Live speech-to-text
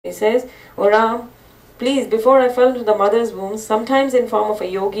He says, "O Ram, please, before I fell into the mother's womb, sometimes in form of a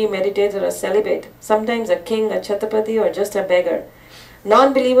yogi, meditator, a celibate, sometimes a king, a chhatrapati, or just a beggar.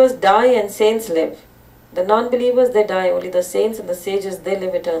 Non-believers die and saints live. The non-believers, they die. Only the saints and the sages, they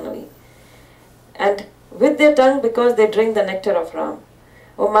live eternally. And with their tongue, because they drink the nectar of Ram.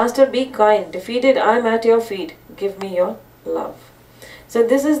 O Master, be kind. Defeated, I am at your feet. Give me your love." So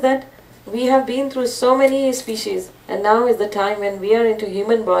this is that we have been through so many species, and now is the time when we are into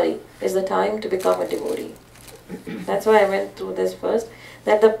human body, is the time to become a devotee. That's why I went through this first.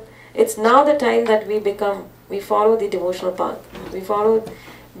 It's now the time that we follow the devotional path.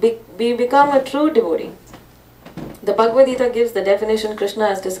 We become a true devotee. The Bhagavad Gita gives the definition Krishna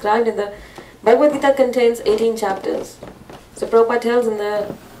has described in the Bhagavad Gita contains 18 chapters. So Prabhupada tells in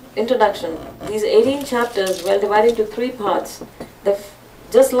the introduction, these 18 chapters were divided into 3 parts.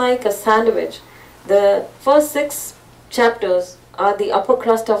 Just like a sandwich, the first 6 chapters are the upper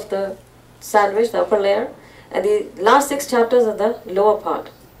crust of the sandwich, the upper layer, and the last 6 chapters are the lower part.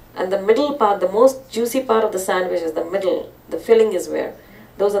 And the middle part, the most juicy part of the sandwich is the middle. The filling is where.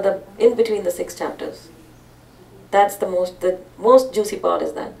 Those are the in between the 6 chapters. That's the most juicy part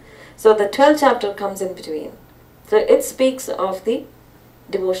is that. So the 12th chapter comes in between. So it speaks of the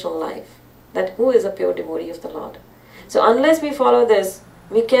devotional life, that who is a pure devotee of the Lord. So unless we follow this,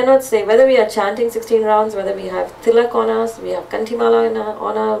 we cannot say whether we are chanting 16 rounds, whether we have tilak on us, we have kantimala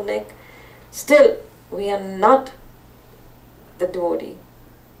on our neck, still we are not the devotee.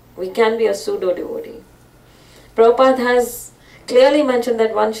 We can be a pseudo-devotee. Prabhupada has clearly mentioned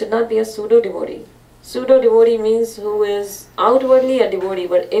that one should not be a pseudo-devotee. Pseudo-devotee means who is outwardly a devotee,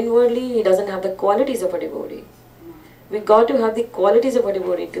 but inwardly he doesn't have the qualities of a devotee. We got to have the qualities of a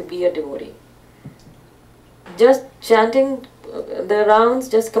devotee to be a devotee. Just chanting the rounds,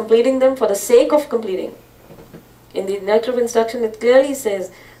 just completing them for the sake of completing. In the Nectar of Instruction, it clearly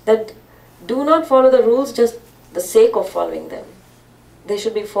says that do not follow the rules just the sake of following them. They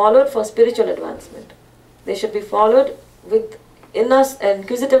should be followed for spiritual advancement. They should be followed with in us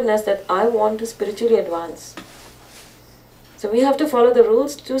inquisitiveness that I want to spiritually advance. So we have to follow the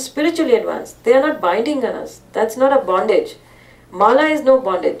rules to spiritually advance. They are not binding on us. That's not a bondage. Mala is no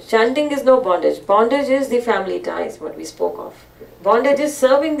bondage. Chanting is no bondage. Bondage is the family ties, what we spoke of. Bondage is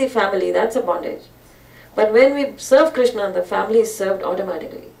serving the family. That's a bondage. But when we serve Krishna, the family is served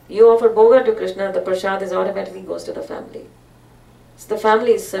automatically. You offer bhoga to Krishna, the prasad is automatically goes to the family. So the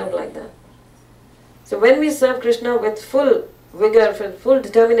family is served like that. So when we serve Krishna with full vigor, with full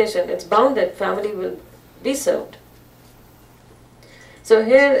determination, it's bound that family will be served. So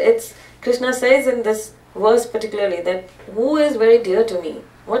here Krishna says in this verse particularly that who is very dear to me?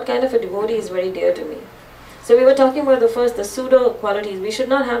 What kind of a devotee is very dear to me? So we were talking about the pseudo qualities. We should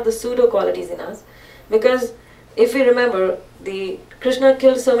not have the pseudo qualities in us, because if we remember, Krishna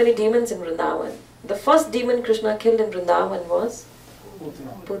killed so many demons in Vrindavan. The first demon Krishna killed in Vrindavan was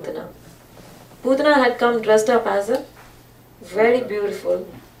Putana. Putana had come dressed up as a very beautiful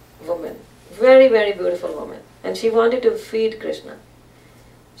woman. Very, very beautiful woman. And she wanted to feed Krishna.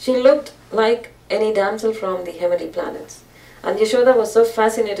 She looked like any damsel from the heavenly planets. And Yashoda was so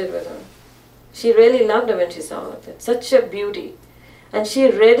fascinated with her. She really loved her when she saw her. Such a beauty. And she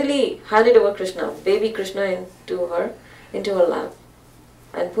readily handed over Krishna, baby Krishna, into her lap.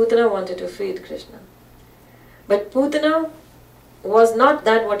 And Putana wanted to feed Krishna. But Putana was not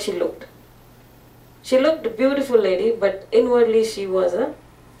that what she looked. She looked a beautiful lady, but inwardly she was a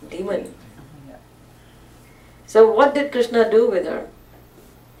demon. So what did Krishna do with her?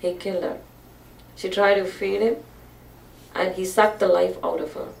 He killed her. She tried to feed him, and he sucked the life out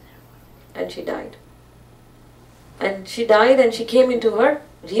of her. And she died. And she died and she came into her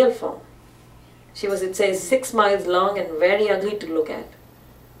real form. She was, it says, 6 miles long and very ugly to look at.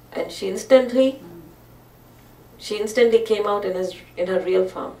 And she instantly came out in her real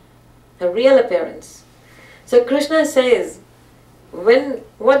form, her real appearance. So Krishna says,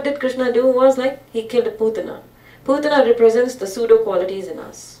 what did Krishna do was like he killed Putana. Putana represents the pseudo qualities in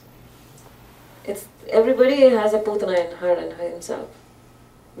us. Everybody has a Putana in her and himself.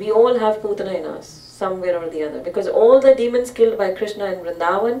 We all have Putana in us, somewhere or the other. Because all the demons killed by Krishna in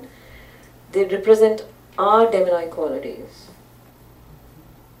Vrindavan, they represent our demonic qualities.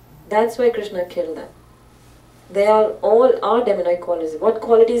 That's why Krishna killed them. They are all our demonic qualities. What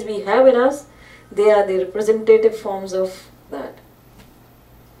qualities we have in us, they are the representative forms of that.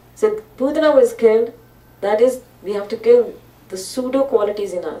 So Putana was killed, that is, we have to kill the pseudo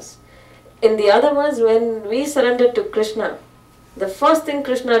qualities in us. In the other words, when we surrender to Krishna, the first thing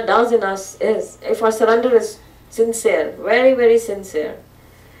Krishna does in us is, if our surrender is sincere, very, very sincere,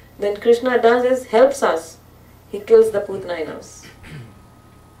 then Krishna does is helps us. He kills the Putana in us.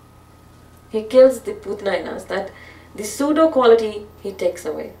 He kills the putna in us, that the pseudo quality he takes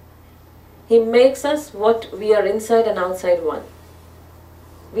away. He makes us what we are inside and outside one.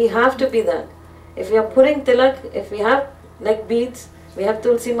 We have to be that. If we are putting tilak, if we have neck beads, we have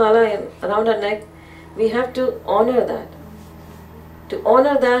tulsi mala around our neck, we have to honor that. To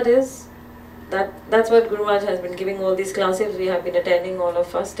honor that is, that's what Guru Maharaj has been giving all these classes we have been attending, all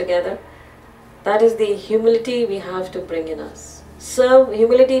of us together. That is the humility we have to bring in us.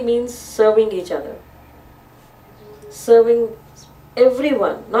 Humility means serving each other. Serving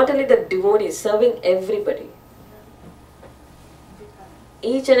everyone, not only the devotees, serving everybody.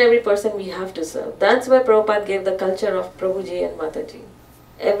 Each and every person we have to serve. That's why Prabhupada gave the culture of Prabhuji and Mataji.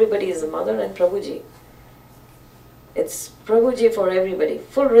 Everybody is a mother and Prabhuji. It's Prabhuji for everybody.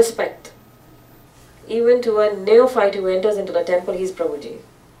 Full respect. Even to a neophyte who enters into the temple, he's Prabhuji.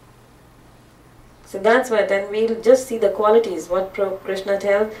 So that's why then we'll just see the qualities, what Krishna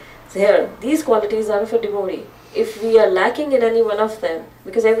tells here. These qualities are of a devotee. If we are lacking in any one of them,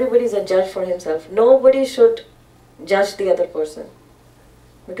 because everybody is a judge for himself, nobody should judge the other person.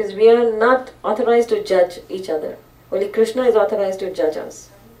 Because we are not authorized to judge each other. Only Krishna is authorized to judge us.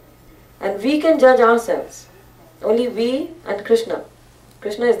 And we can judge ourselves. Only we and Krishna.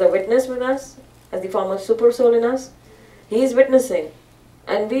 Krishna is the witness with us, as the form of super soul in us. He is witnessing.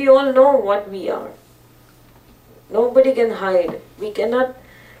 And we all know what we are. Nobody can hide. We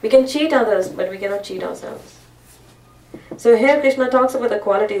can cheat others, but we cannot cheat ourselves. So here Krishna talks about the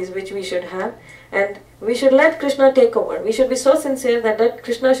qualities which we should have, and we should let Krishna take over. We should be so sincere that let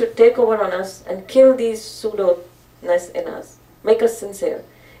Krishna should take over on us and kill these pseudo-ness in us. Make us sincere.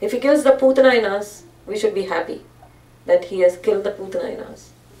 If he kills the putana in us, we should be happy that he has killed the putana in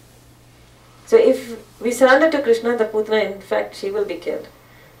us. So if we surrender to Krishna, the putana, in fact, she will be killed.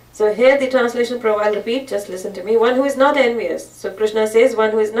 So here the translation, I'll repeat, just listen to me. One who is not envious. So Krishna says,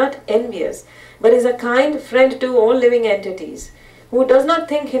 one who is not envious, but is a kind friend to all living entities, who does not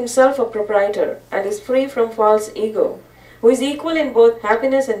think himself a proprietor and is free from false ego, who is equal in both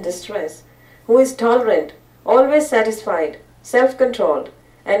happiness and distress, who is tolerant, always satisfied, self-controlled,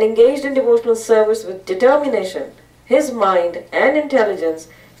 and engaged in devotional service with determination, his mind and intelligence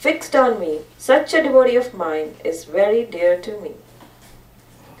fixed on me, such a devotee of mine is very dear to me.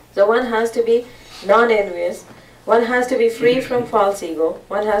 So one has to be non-envious, one has to be free from false ego,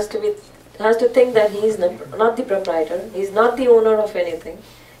 one has to think that he is not the proprietor, he is not the owner of anything.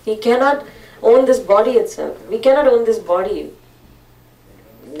 He cannot own this body itself. We cannot own this body.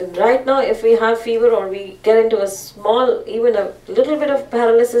 Right now, if we have fever or we get into a small, even a little bit of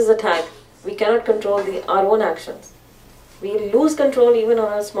paralysis attack, we cannot control our own actions. We lose control even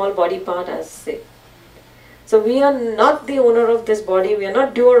on a small body part, as say. So we are not the owner of this body, we are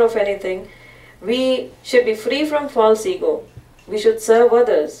not doer of anything. We should be free from false ego. We should serve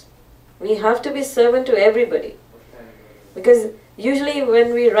others. We have to be servant to everybody. Because usually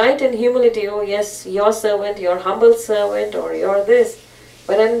when we write in humility, oh yes, your servant, your humble servant, or you're this.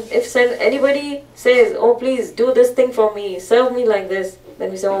 But then if anybody says, oh please do this thing for me, serve me like this,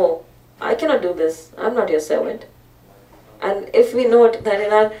 then we say, oh, I cannot do this, I'm not your servant. And if we note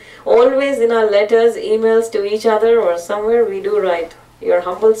that always in our letters, emails to each other or somewhere, we do write, your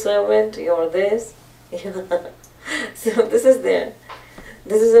humble servant, you're this. So this is there.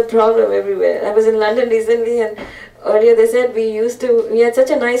 This is a problem everywhere. I was in London recently, and earlier they said we had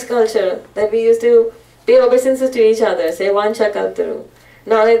such a nice culture that we used to pay obeisances to each other, say Vancha Kalturu.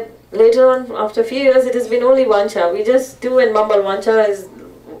 Now later on, after a few years, it has been only Vancha. We just do and mumble. Vancha is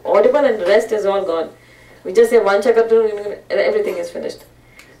audible and the rest is all gone. We just say Vancha Kalturu, everything is finished.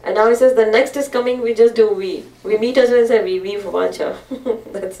 And now he says the next is coming, we just do we. We meet us and say we for Vancha.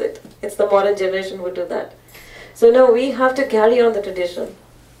 That's it. It's the modern generation who do that. So now we have to carry on the tradition.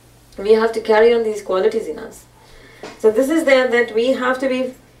 We have to carry on these qualities in us. So this is there that we have to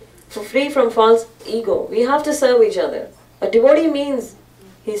be free from false ego. We have to serve each other. A devotee means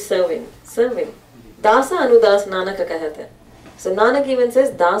he's serving. Dasa anudas Nanaka kahate. So Nanak even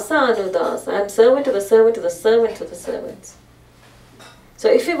says, Dasa anudas. I am servant to the servant to the servant to the servants.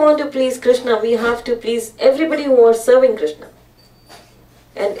 So if we want to please Krishna, we have to please everybody who are serving Krishna.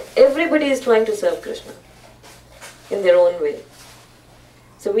 And everybody is trying to serve Krishna in their own way.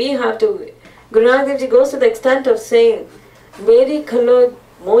 So we have to, Guru Nanak Dev Ji goes to the extent of saying, Meri khalo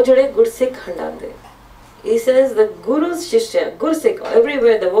mojade gursik handande. He says the Guru's Shishya, Gursik,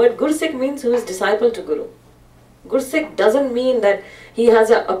 everywhere the word Gursik means who is disciple to Guru. Gursik doesn't mean that he has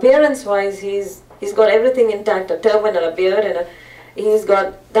a appearance wise, he's got everything intact, a turban and a beard and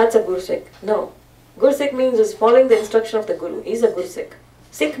that's a Gursik. No. Gursik means he's following the instruction of the Guru. He's a Gursik.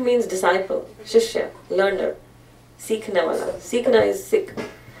 Sikh means disciple, Shishya, learner. Sikhna wala. Sikhna is Sikh.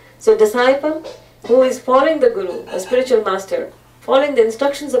 So disciple who is following the Guru, a spiritual master, following the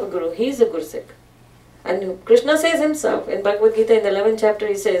instructions of a Guru, he is a Gursikh. And Krishna says himself in Bhagavad Gita in the 11th chapter,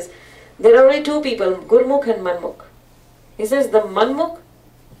 he says, there are only two people, Gurmukh and Manmukh. He says the Manmukh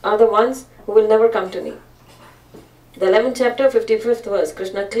are the ones who will never come to me. The 11th chapter, 55th verse,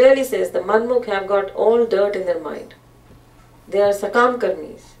 Krishna clearly says the Manmukh have got all dirt in their mind. They are Sakam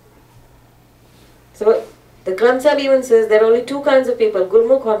Karmis. So the Granth Sahib even says there are only two kinds of people,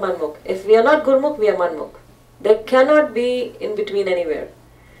 Gurmukh or Manmukh. If we are not Gurmukh, we are Manmukh. There cannot be in between anywhere.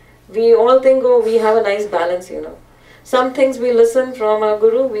 We all think, oh, we have a nice balance, you know. Some things we listen from our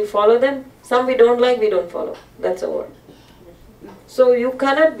Guru, we follow them. Some we don't like, we don't follow. That's over. So you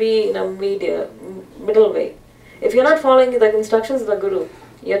cannot be in a middle way. If you're not following the instructions of the Guru,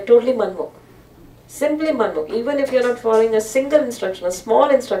 you're totally Manmukh. Simply Manmukh. Even if you're not following a single instruction, a small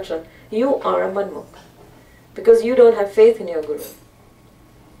instruction, you are a Manmukh. Because you don't have faith in your Guru.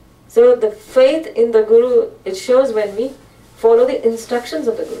 So the faith in the Guru, it shows when we follow the instructions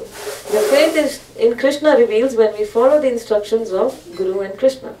of the Guru. The faith is in Krishna reveals when we follow the instructions of Guru and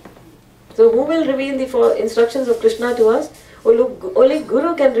Krishna. So who will reveal the instructions of Krishna to us? Only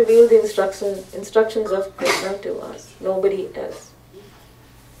Guru can reveal the instructions of Krishna to us. Nobody else.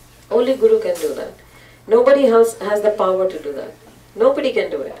 Only Guru can do that. Nobody else has the power to do that. Nobody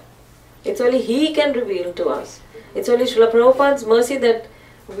can do it. It's only He can reveal to us. It's only Srila Prabhupada's mercy that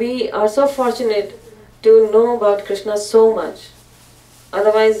we are so fortunate to know about Krishna so much.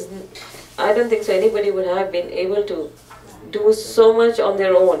 Otherwise, I don't think so anybody would have been able to do so much on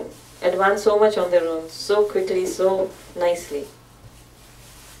their own, advance so much on their own, so quickly, so nicely.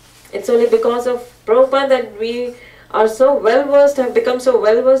 It's only because of Prabhupada that we are so well versed, have become so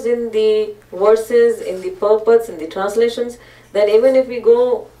well versed in the verses, in the purports, in the translations, that even if we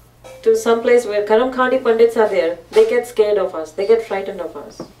go to some place where Karamkhandi Pandits are there, they get scared of us, they get frightened of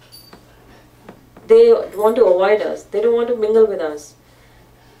us. They want to avoid us, they don't want to mingle with us.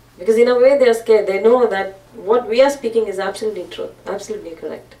 Because in a way they are scared, they know that what we are speaking is absolutely true, absolutely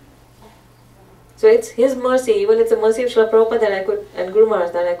correct. So it's His mercy, even it's a mercy of Srila Prabhupada that I could, and Guru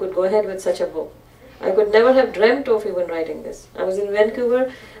Maharaj, that I could go ahead with such a book. I could never have dreamt of even writing this. I was in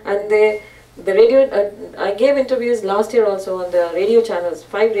Vancouver and the radio, I gave interviews last year also on the radio channels,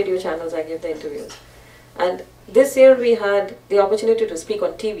 5 radio channels I gave the interviews. And this year we had the opportunity to speak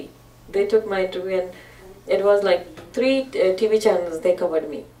on TV. They took my interview and it was like 3 TV channels they covered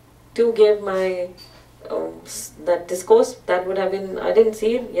me. 2 gave my that discourse that would have been, I didn't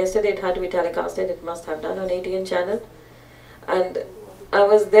see it yesterday, it had to be telecasted, it must have done on ATN channel. And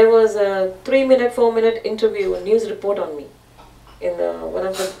there was a 3-minute, 4-minute interview, a news report on me in one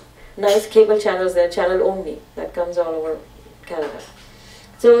of the nice cable channels there, Channel Omni, that comes all over Canada.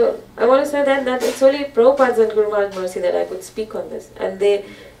 So I want to say that it's only Prabhupada's and Guru Maharaj's mercy that I could speak on this. And they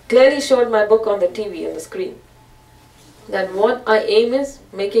clearly showed my book on the TV, on the screen. That what I aim is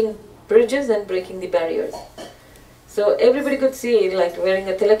making bridges and breaking the barriers. So everybody could see, like wearing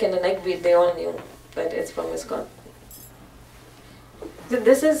a tilak and a neck bead, they all knew that it's from ISKCON. So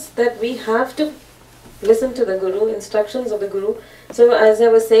this is that we have to listen to the Guru, instructions of the Guru. So as I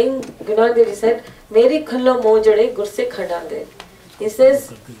was saying, Guru Nanak Dev Ji said, Meri khalo mojade gurse khadande. He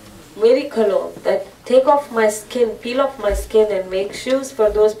says, Meri khalo, that take off my skin, peel off my skin and make shoes for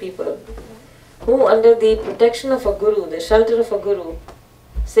those people who under the protection of a Guru, the shelter of a Guru,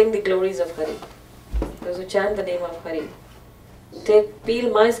 sing the glories of Hari. Those who chant the name of Hari.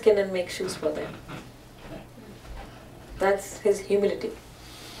 Peel my skin and make shoes for them. That's his humility.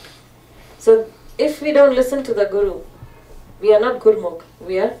 So if we don't listen to the Guru, we are not Gurmukh,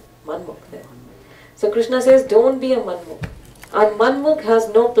 we are Manmukh there. So Krishna says, don't be a Manmukh. Our Manmukh has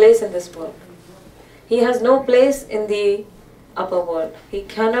no place in this world. He has no place in the upper world. He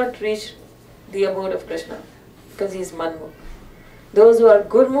cannot reach the abode of Krishna because he is Manmukh. Those who are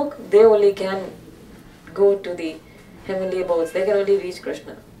Gurmukh, they only can go to the heavenly abodes. They can only reach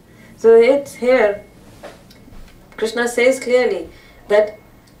Krishna. So it's here, Krishna says clearly that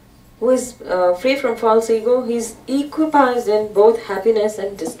who is free from false ego, he is equipoised in both happiness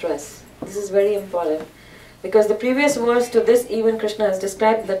and distress. This is very important. Because the previous verse to this, even Krishna has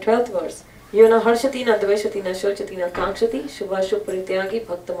described the 12th verse. Yona harshati na dveshati na shochati na kankshati shubhashu parityagi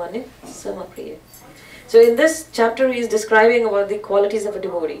bhaktamane samapriya. So in this chapter he is describing about the qualities of a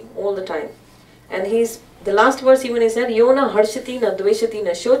devotee all the time. And the last verse even he said, Yona harshati na dveshati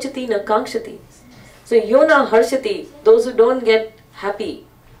na shochati na kankshati. So Yona harshati, those who don't get happy,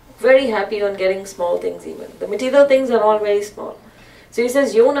 very happy on getting small things even. The material things are all very small. So he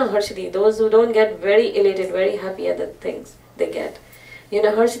says, Yona harshati, those who don't get very elated, very happy at the things they get.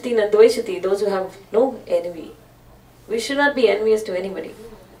 Yona harshati na dveshati, those who have no envy. We should not be envious to anybody.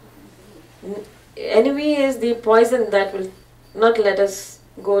 Envy is the poison that will not let us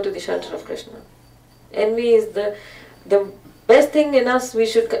go to the shelter of Krishna. Envy is the best thing in us we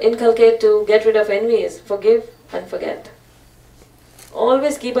should inculcate to get rid of envy is forgive and forget.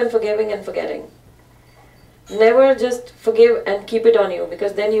 Always keep on forgiving and forgetting. Never just forgive and keep it on you,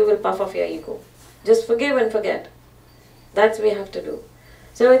 because then you will puff off your ego. Just forgive and forget. That's what we have to do.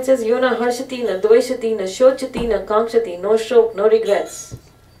 So it says, Yona harshatina, dvaishatina, shochatina, kankshati, no shok, no regrets.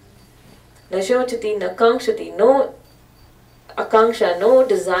 Na shochati, na kankshati, no akanksha, no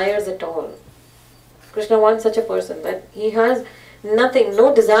desires at all. Krishna wants such a person that he has nothing,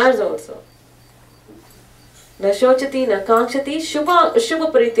 no desires also. Na shochati, na kankshati,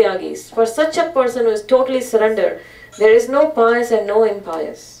 shubha parityagis. For such a person who is totally surrendered, there is no pious and no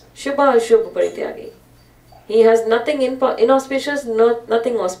impious. Shubha ashubha parityagi. He has nothing inauspicious,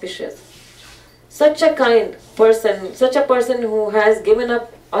 nothing auspicious. Such a kind person, such a person who has given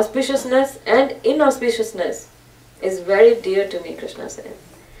up auspiciousness and inauspiciousness is very dear to me, Krishna said.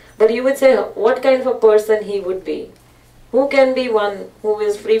 But you would say, what kind of a person he would be? Who can be one who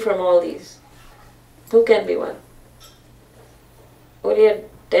is free from all these? Who can be one? Only a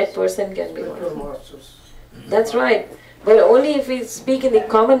dead person can be one. That's right. But only if we speak in the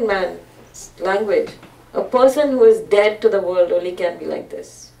common man's language. A person who is dead to the world only can be like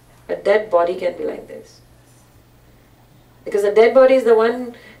this. A dead body can be like this. Because a dead body is the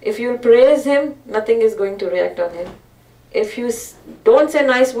one, if you praise him, nothing is going to react on him. If you don't say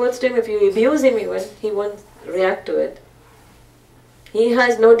nice words to him, if you abuse him even, he won't react to it. He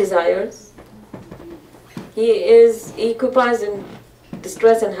has no desires. He occupies in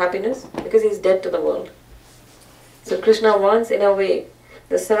distress and happiness because he is dead to the world. So Krishna wants, in a way,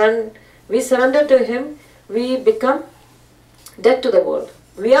 we surrender to him, we become dead to the world.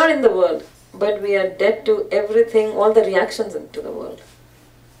 We are in the world, but we are dead to everything, all the reactions into the world.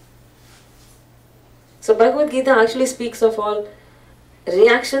 So Bhagavad Gita actually speaks of all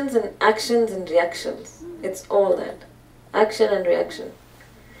reactions and actions and reactions. It's all that. Action and reaction.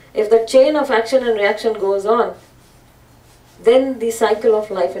 If the chain of action and reaction goes on, then the cycle of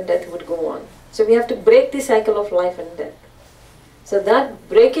life and death would go on. So we have to break the cycle of life and death. So that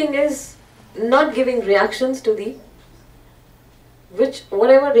breaking is not giving reactions to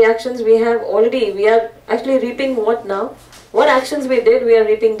whatever reactions we have already, we are actually reaping what now? What actions we did, we are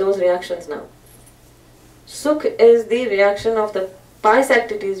reaping those reactions now. Sukh is the reaction of the pious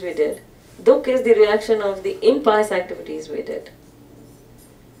activities we did. Dukh is the reaction of the impious activities we did.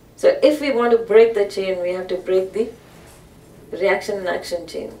 So if we want to break the chain, we have to break the reaction and action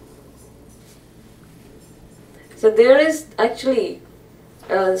chain. So there is actually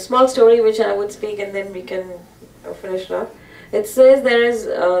a small story which I would speak and then we can finish it off. It says there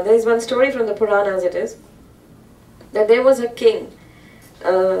is one story from the Puranas, it is, that there was a king.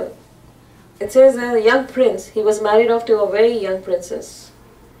 It says a young prince, he was married off to a very young princess.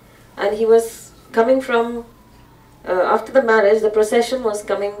 And he was coming from, after the marriage, the procession was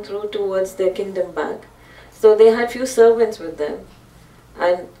coming through towards their kingdom back. So they had few servants with them.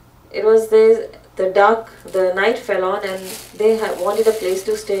 And it was the night fell on and they wanted a place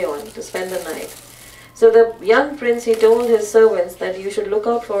to stay on, to spend the night. So the young prince, he told his servants that you should look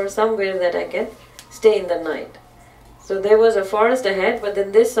out for somewhere that I can stay in the night. So there was a forest ahead, but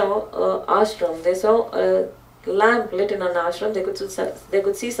then they saw an ashram. They saw a lamp lit in an ashram. They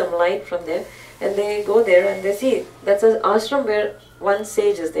could see some light from there, and they go there and they see that's an ashram where one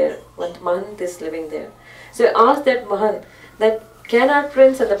sage is there, one mahant is living there. So they asked that mahant that can our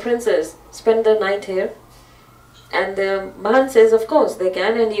prince and the princess spend the night here? And the mahant says, of course they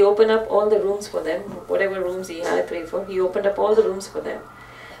can, and he opened up all the rooms for them, whatever rooms he had, 3, 4, he opened up all the rooms for them.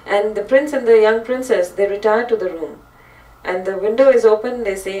 And the prince and the young princess, they retired to the room. And the window is open,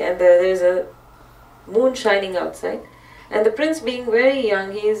 they say, and there is a moon shining outside. And the prince being very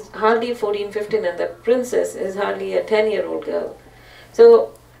young, he is hardly 14, 15, and the princess is hardly a 10-year-old girl.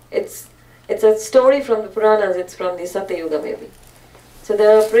 So it's a story from the Puranas, it's from the Satyuga maybe. So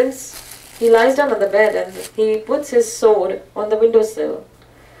the prince, he lies down on the bed and he puts his sword on the windowsill.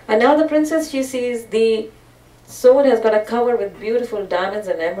 And now the princess, she sees the sword has got a cover with beautiful diamonds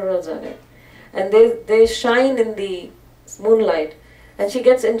and emeralds on it. And they shine in the moonlight. And she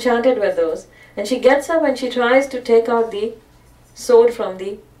gets enchanted with those. And she gets up and she tries to take out the sword from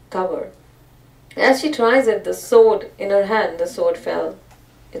the cover. As she tries it, the sword in her hand, the sword fell.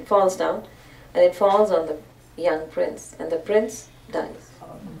 It falls down and it falls on the young prince. And the prince dies.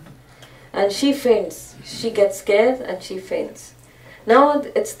 And she faints. She gets scared and she faints. Now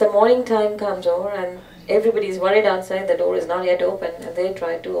it's the morning time comes over and everybody is worried outside. The door is not yet open and they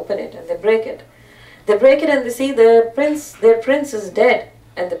try to open it and they break it. They break it and they see their prince is dead.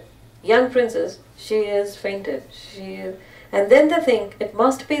 And the young princess, she is fainted. And then they think it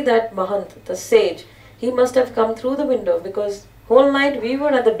must be that Mahant, the sage. He must have come through the window because whole night we were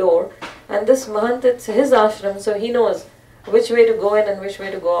at the door, and this Mahant, it's his ashram, so he knows which way to go in and which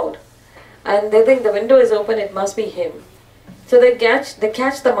way to go out. And they think the window is open, it must be him. So they catch the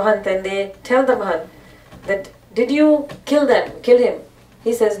Mahant and they tell the Mahant that, did you kill him?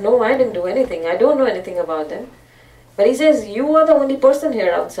 He says, no, I didn't do anything. I don't know anything about them. But he says, you are the only person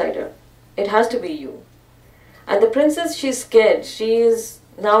here, outsider. It has to be you. And the princess, she's scared. She's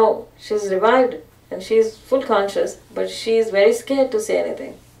revived and she's full conscious, but she's very scared to say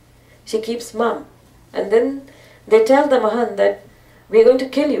anything. She keeps mum. And then they tell the Mahant that, we're going to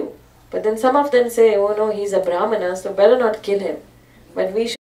kill you. But then some of them say, oh no, he's a Brahmana, so better not kill him. But we should